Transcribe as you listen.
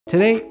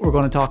Today, we're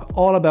going to talk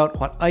all about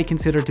what I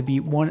consider to be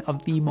one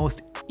of the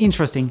most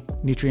interesting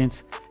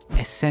nutrients,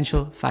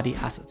 essential fatty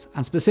acids,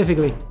 and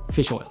specifically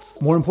fish oils.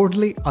 More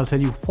importantly, I'll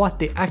tell you what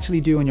they actually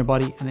do in your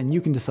body, and then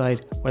you can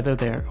decide whether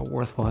they're a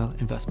worthwhile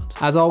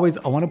investment. As always,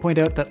 I want to point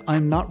out that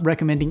I'm not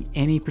recommending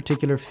any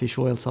particular fish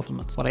oil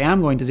supplements. What I am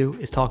going to do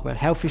is talk about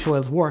how fish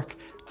oils work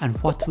and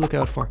what to look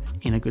out for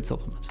in a good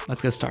supplement.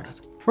 Let's get started.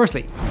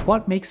 Firstly,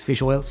 what makes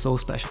fish oil so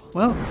special?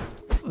 Well,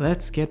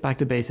 let's get back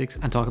to basics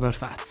and talk about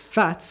fats.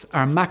 Fats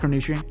are a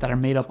macronutrient that are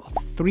made up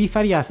of 3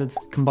 fatty acids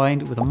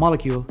combined with a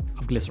molecule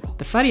of glycerol.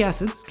 The fatty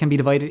acids can be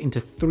divided into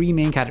 3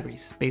 main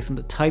categories based on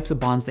the types of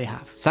bonds they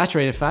have.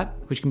 Saturated fat,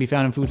 which can be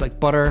found in foods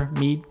like butter,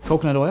 meat,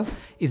 coconut oil,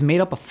 is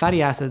made up of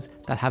fatty acids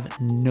that have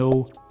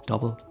no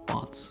double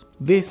bonds.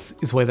 This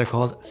is why they're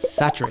called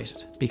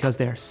saturated, because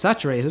they're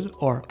saturated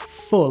or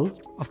full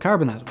of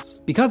carbon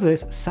atoms. Because of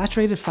this,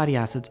 saturated fatty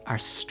acids are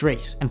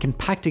straight and can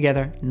pack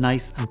together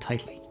nice and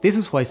tightly. This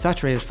is why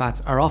saturated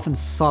fats are often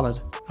solid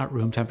at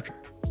room temperature.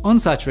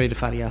 Unsaturated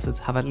fatty acids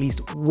have at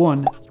least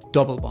one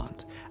double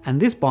bond, and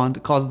this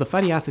bond causes the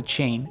fatty acid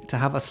chain to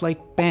have a slight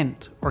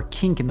bend or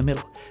kink in the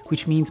middle,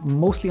 which means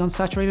mostly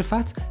unsaturated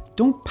fats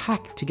don't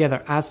pack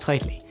together as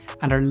tightly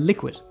and are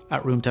liquid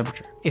at room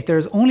temperature. If there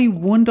is only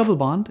one double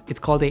bond, it's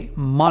called a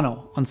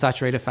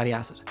monounsaturated fatty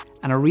acid,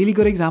 and a really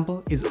good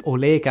example is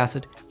oleic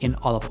acid in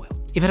olive oil.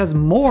 If it has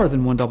more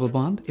than one double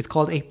bond, it's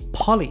called a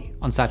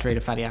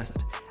polyunsaturated fatty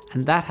acid,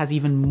 and that has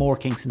even more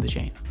kinks in the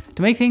chain.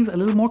 To make things a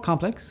little more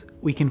complex,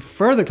 we can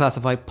further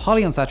classify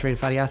polyunsaturated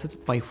fatty acids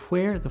by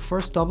where the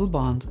first double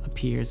bond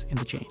appears in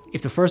the chain.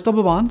 If the first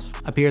double bond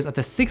appears at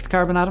the 6th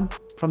carbon atom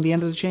from the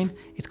end of the chain,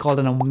 it's called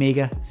an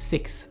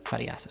omega-6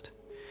 fatty acid.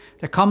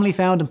 They're commonly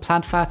found in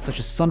plant fats such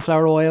as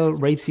sunflower oil,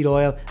 rapeseed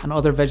oil, and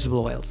other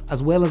vegetable oils,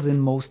 as well as in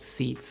most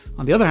seeds.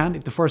 On the other hand,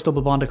 if the first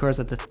double bond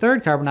occurs at the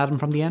 3rd carbon atom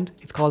from the end,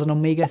 it's called an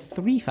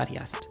omega-3 fatty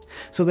acid.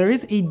 So there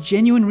is a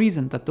genuine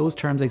reason that those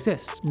terms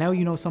exist. Now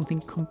you know something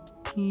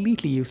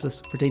completely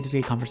useless for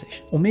day-to-day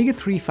conversation.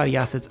 Omega-3 fatty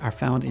acids are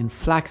found in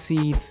flax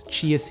seeds,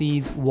 chia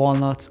seeds,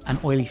 walnuts, and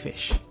oily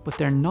fish, but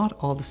they're not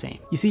all the same.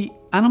 You see,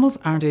 animals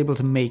aren't able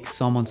to make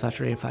some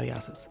unsaturated fatty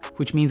acids,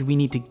 which means we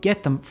need to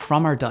get them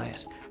from our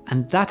diet.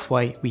 And that's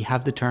why we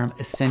have the term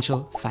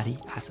essential fatty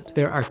acid.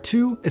 There are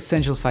 2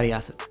 essential fatty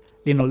acids: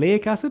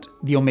 linoleic acid,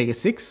 the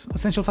omega-6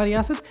 essential fatty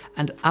acid,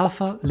 and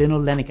alpha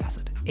linolenic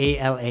acid,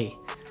 ALA,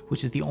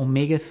 which is the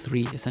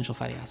omega-3 essential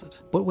fatty acid.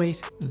 But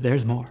wait,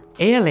 there's more.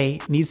 ALA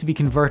needs to be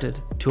converted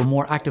to a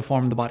more active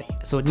form in the body,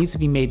 so it needs to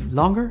be made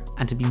longer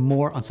and to be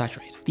more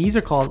unsaturated. These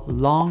are called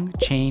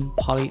long-chain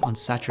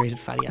polyunsaturated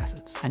fatty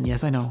acids. And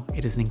yes, I know,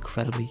 it is an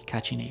incredibly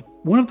catchy name.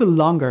 One of the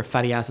longer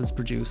fatty acids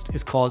produced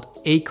is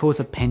called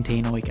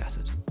eicosapentaenoic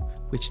acid,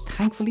 which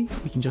thankfully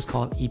we can just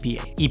call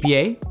EPA.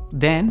 EPA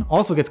then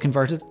also gets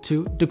converted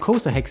to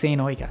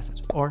docosahexaenoic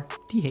acid, or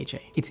DHA.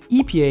 It's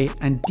EPA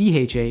and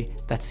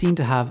DHA that seem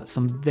to have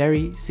some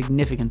very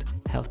significant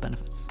health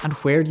benefits. And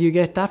where do you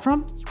get that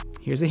from?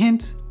 Here's a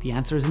hint. The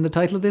answer is in the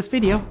title of this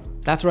video.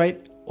 That's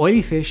right.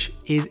 Oily fish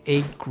is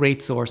a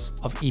great source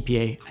of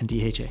EPA and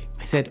DHA.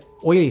 I said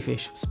oily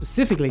fish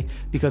specifically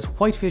because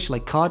white fish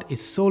like cod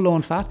is so low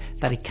in fat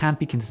that it can't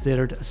be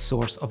considered a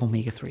source of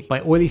omega-3.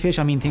 By oily fish,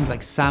 I mean things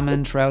like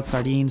salmon, trout,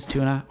 sardines,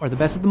 tuna, or the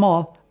best of them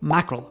all,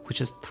 mackerel, which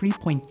has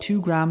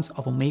 3.2 grams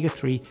of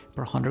omega-3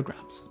 per 100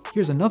 grams.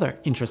 Here's another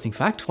interesting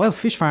fact. While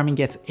fish farming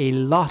gets a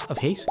lot of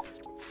hate,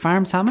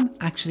 farm salmon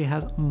actually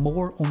has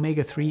more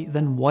omega-3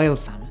 than wild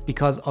salmon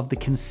because of the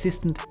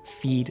consistent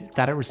feed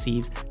that it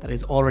receives that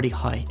is already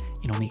high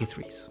in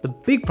omega-3s. The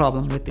big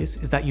problem with this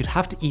is that you'd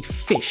have to eat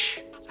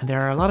fish, and there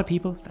are a lot of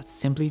people that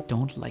simply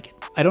don't like it.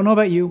 I don't know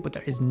about you, but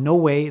there is no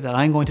way that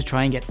I'm going to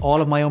try and get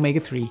all of my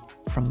omega-3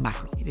 from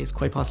mackerel. It is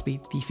quite possibly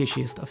the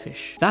fishiest of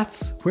fish.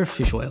 That's where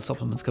fish oil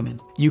supplements come in.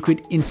 You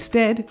could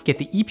instead get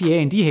the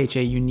EPA and DHA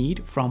you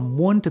need from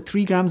 1 to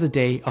 3 grams a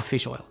day of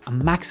fish oil, a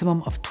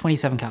maximum of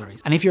 27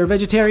 calories. And if you're a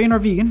vegetarian or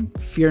vegan,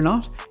 fear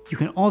not, you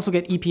can also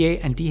get EPA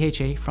and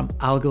DHA from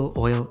algal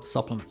oil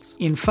supplements.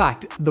 In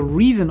fact, the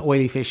reason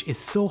oily fish is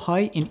so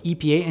high in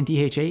EPA and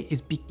DHA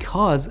is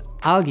because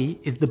algae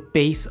is the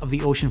base of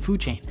the ocean food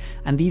chain,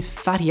 and these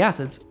fatty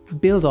acids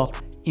build up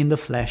in the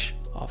flesh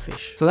of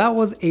fish. So that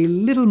was a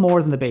little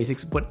more than the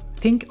basics, but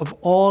think of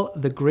all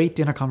the great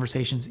dinner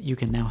conversations you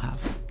can now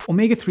have.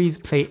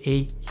 Omega-3s play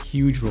a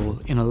huge role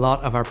in a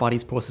lot of our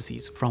body's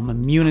processes, from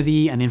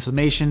immunity and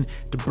inflammation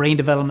to brain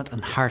development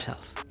and heart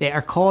health. They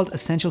are called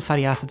essential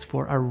fatty acids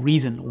for a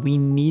reason. We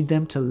need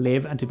them to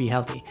live and to be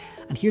healthy.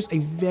 And here's a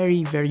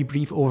very, very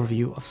brief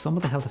overview of some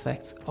of the health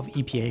effects of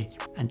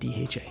EPA and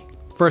DHA.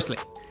 Firstly,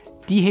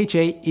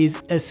 DHA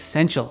is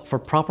essential for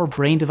proper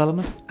brain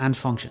development and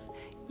function,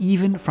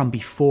 even from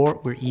before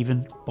we're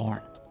even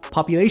born.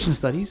 Population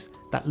studies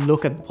that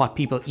look at what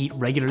people eat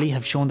regularly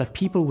have shown that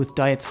people with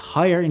diets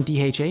higher in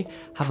DHA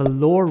have a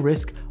lower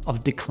risk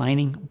of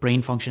declining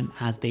brain function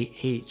as they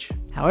age.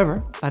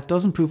 However, that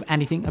doesn't prove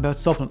anything about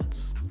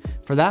supplements.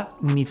 For that,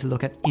 we need to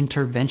look at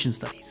intervention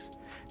studies.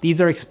 These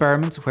are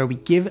experiments where we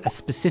give a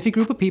specific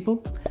group of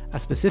people a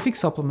specific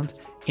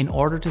supplement in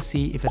order to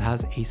see if it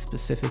has a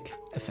specific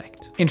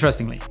effect.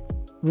 Interestingly,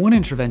 one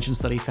intervention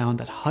study found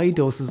that high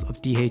doses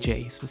of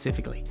DHA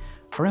specifically,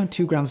 around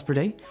 2 grams per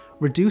day,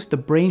 reduced the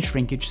brain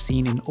shrinkage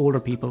seen in older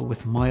people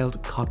with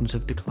mild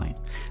cognitive decline.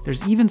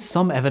 There's even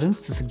some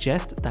evidence to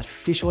suggest that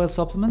fish oil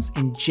supplements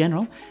in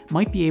general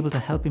might be able to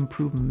help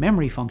improve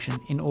memory function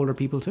in older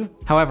people too.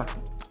 However,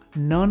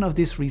 none of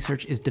this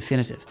research is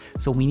definitive,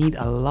 so we need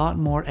a lot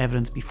more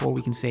evidence before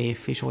we can say if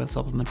fish oil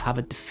supplements have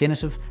a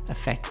definitive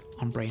effect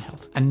on brain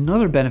health.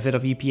 Another benefit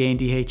of EPA and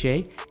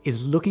DHA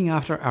is looking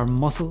after our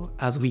muscle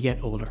as we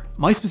get older.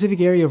 My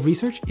specific area of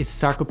research is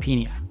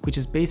sarcopenia, which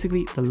is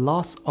basically the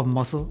loss of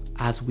muscle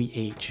as we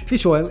age.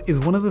 Fish oil is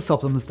one of the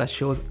supplements that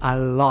shows a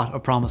lot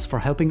of promise for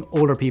helping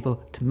older people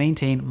to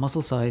maintain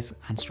muscle size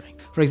and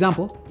strength. For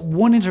example,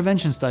 one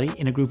intervention study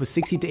in a group of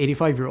 60 to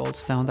 85-year-olds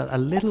found that a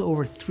little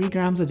over 3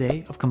 grams a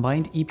day of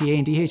combined EPA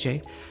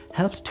and DHA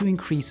helped to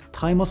increase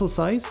thigh muscle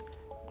size,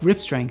 grip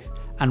strength,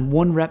 and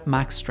 1 rep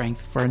max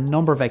strength for a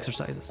number of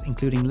exercises,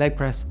 including leg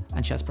press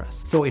and chest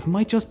press. So it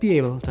might just be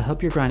able to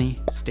help your granny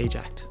stay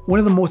jacked. One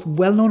of the most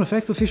well-known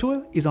effects of fish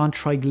oil is on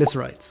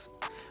triglycerides.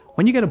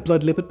 When you get a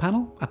blood lipid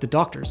panel at the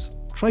doctor's,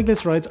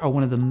 triglycerides are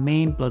one of the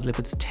main blood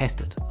lipids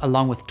tested,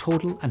 along with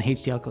total and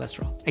HDL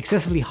cholesterol.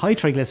 Excessively high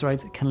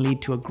triglycerides can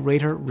lead to a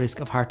greater risk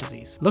of heart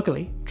disease.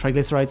 Luckily,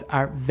 triglycerides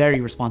are very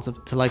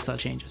responsive to lifestyle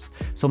changes,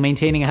 so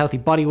maintaining a healthy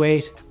body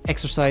weight,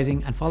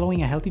 exercising, and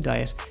following a healthy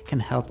diet can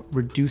help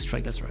reduce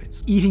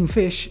triglycerides. Eating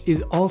fish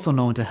is also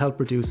known to help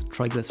reduce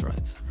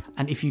triglycerides.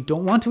 And if you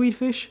don't want to eat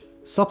fish,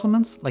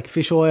 supplements like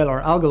fish oil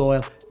or algal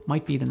oil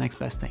might be the next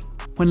best thing.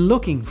 When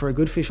looking for a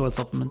good fish oil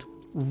supplement,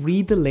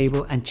 read the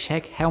label and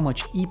check how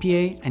much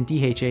EPA and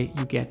DHA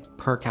you get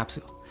per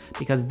capsule,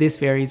 because this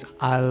varies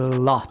a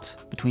lot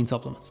between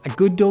supplements. A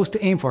good dose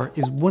to aim for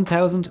is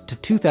 1,000 to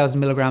 2,000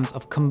 milligrams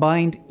of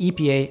combined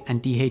EPA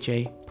and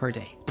DHA per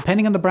day.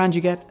 Depending on the brand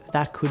you get,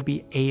 that could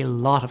be a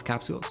lot of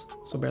capsules,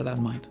 so bear that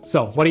in mind.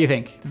 So what do you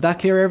think? Did that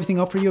clear everything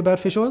up for you about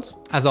fish oils?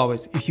 As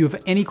always, if you have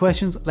any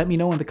questions, let me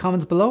know in the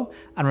comments below,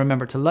 and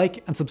remember to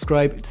like and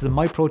subscribe to the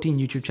Myprotein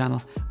YouTube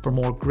channel for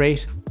more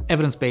great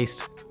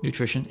evidence-based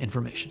nutrition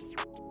information.